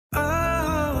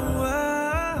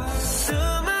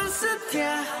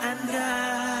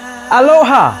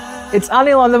Aloha! It's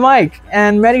Anil on the mic,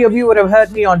 and many of you would have heard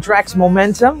me on Tracks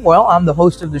Momentum. Well, I'm the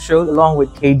host of the show along with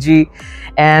KG,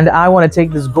 and I want to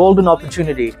take this golden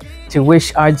opportunity to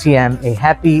wish RTM a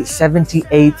happy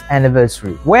 78th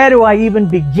anniversary. Where do I even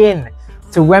begin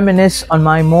to reminisce on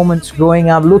my moments growing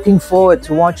up? Looking forward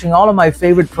to watching all of my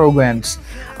favorite programs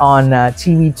on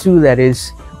TV2, that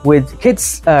is, with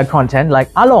kids content like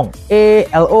Along,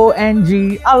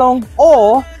 A-L-O-N-G, Along,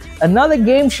 or another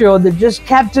game show that just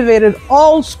captivated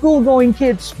all school-going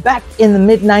kids back in the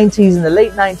mid-90s and the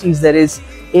late 90s, that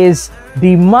is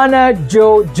the Mana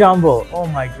Joe Jumbo. Oh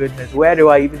my goodness, where do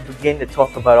I even begin to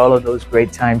talk about all of those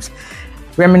great times?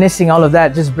 Reminiscing all of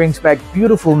that just brings back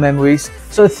beautiful memories.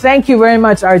 So thank you very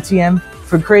much, RTM,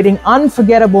 for creating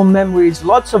unforgettable memories,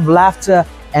 lots of laughter,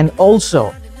 and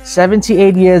also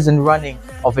 78 years in running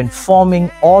of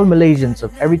informing all Malaysians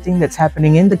of everything that's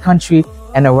happening in the country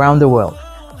and around the world.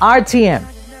 RTM,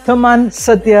 Teman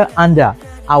Setia Anda,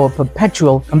 our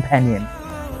perpetual companion.